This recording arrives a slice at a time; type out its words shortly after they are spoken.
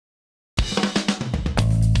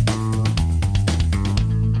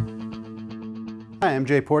Hi, I'm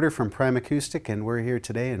Jay Porter from Primacoustic, and we're here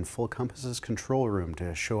today in Full Compass's control room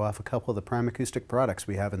to show off a couple of the Primacoustic products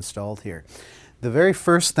we have installed here. The very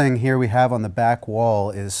first thing here we have on the back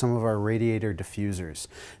wall is some of our radiator diffusers.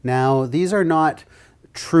 Now, these are not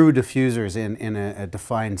true diffusers in a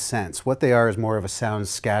defined sense. What they are is more of a sound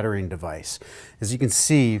scattering device. As you can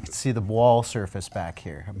see the wall surface back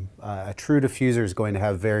here. A true diffuser is going to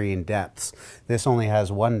have varying depths. This only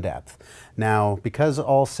has one depth. Now, because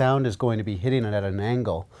all sound is going to be hitting it at an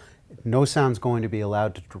angle, no sound's going to be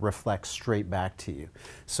allowed to reflect straight back to you.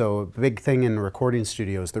 So a big thing in recording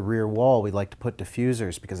studios, the rear wall, we like to put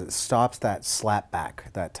diffusers because it stops that slap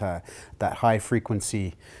back, that high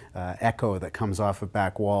frequency echo that comes off of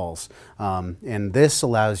back walls. And this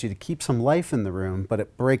allows you to keep some life in the room, but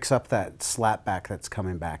it breaks up that slap back that's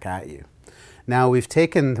coming back at you. Now we've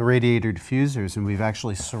taken the radiator diffusers and we've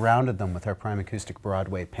actually surrounded them with our Primacoustic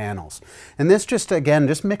Broadway panels. And this just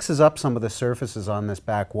mixes up some of the surfaces on this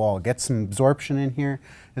back wall. Gets some absorption in here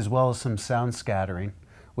as well as some sound scattering,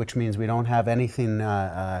 which means we don't have anything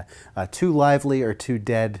too lively or too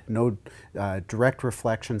dead, no direct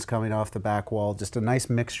reflections coming off the back wall, just a nice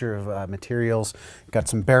mixture of materials. Got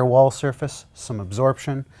some bare wall surface, some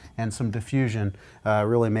absorption, and some diffusion.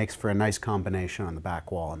 Really makes for a nice combination on the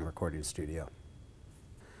back wall in the recording studio.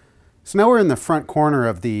 So now we're in the front corner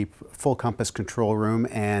of the Full Compass control room,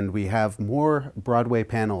 and we have more Broadway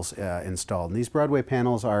panels installed. And these Broadway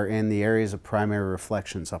panels are in the areas of primary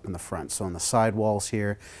reflections up in the front, so on the side walls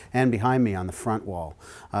here and behind me on the front wall.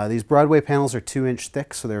 These Broadway panels are 2-inch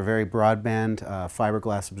thick, so they're very broadband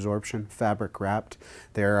fiberglass absorption, fabric wrapped.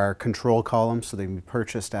 There are control columns, so they can be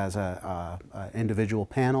purchased as an individual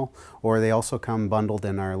panel, or they also come bundled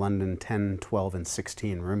in our London 10, 12, and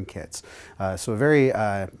 16 room kits. So a very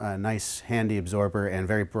nice handy absorber and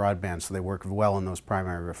very broadband, so they work well in those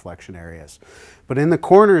primary reflection areas. But in the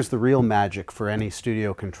corner is the real magic for any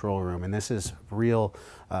studio control room, and this is real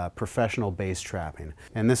professional bass trapping.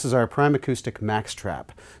 And this is our Primacoustic Max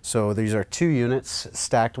Trap. So these are 2 units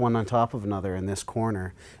stacked one on top of another in this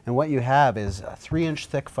corner, and what you have is a 3-inch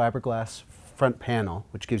thick fiberglass front panel,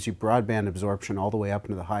 which gives you broadband absorption all the way up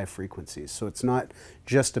into the high frequencies. So it's not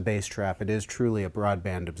just a bass trap, it is truly a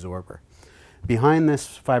broadband absorber. Behind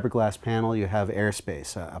this fiberglass panel you have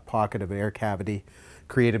airspace, a pocket of air cavity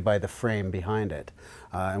created by the frame behind it.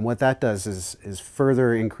 And what that does is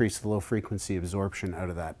further increase the low frequency absorption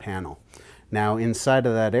out of that panel. Now inside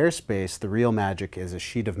of that airspace, the real magic is a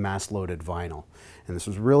sheet of mass-loaded vinyl. And this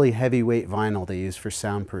is really heavyweight vinyl they use for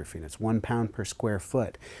soundproofing. It's 1 pound per square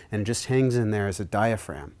foot and just hangs in there as a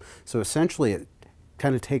diaphragm. So essentially it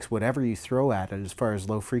kind of takes whatever you throw at it as far as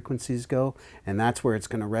low frequencies go, and that's where it's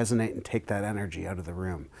going to resonate and take that energy out of the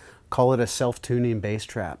room. Call it a self-tuning bass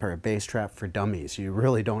trap or a bass trap for dummies. You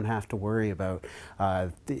really don't have to worry about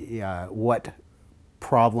what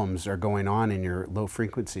problems are going on in your low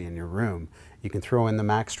frequency in your room. You can throw in the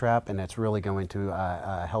Max Trap and it's really going to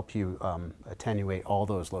help you attenuate all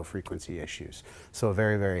those low frequency issues. So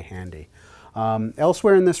very, very handy.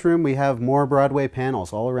 Elsewhere in this room we have more Broadway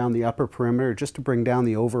panels all around the upper perimeter just to bring down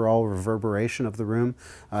the overall reverberation of the room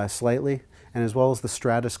slightly, and as well as the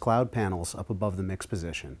Stratus cloud panels up above the mix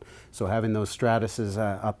position. So having those Stratuses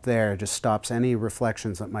up there just stops any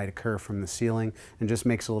reflections that might occur from the ceiling and just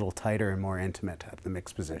makes it a little tighter and more intimate at the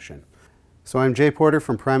mix position. So I'm Jay Porter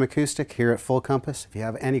from Primacoustic here at Full Compass. If you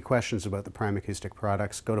have any questions about the Primacoustic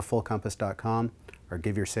products, go to fullcompass.com or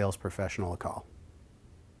give your sales professional a call.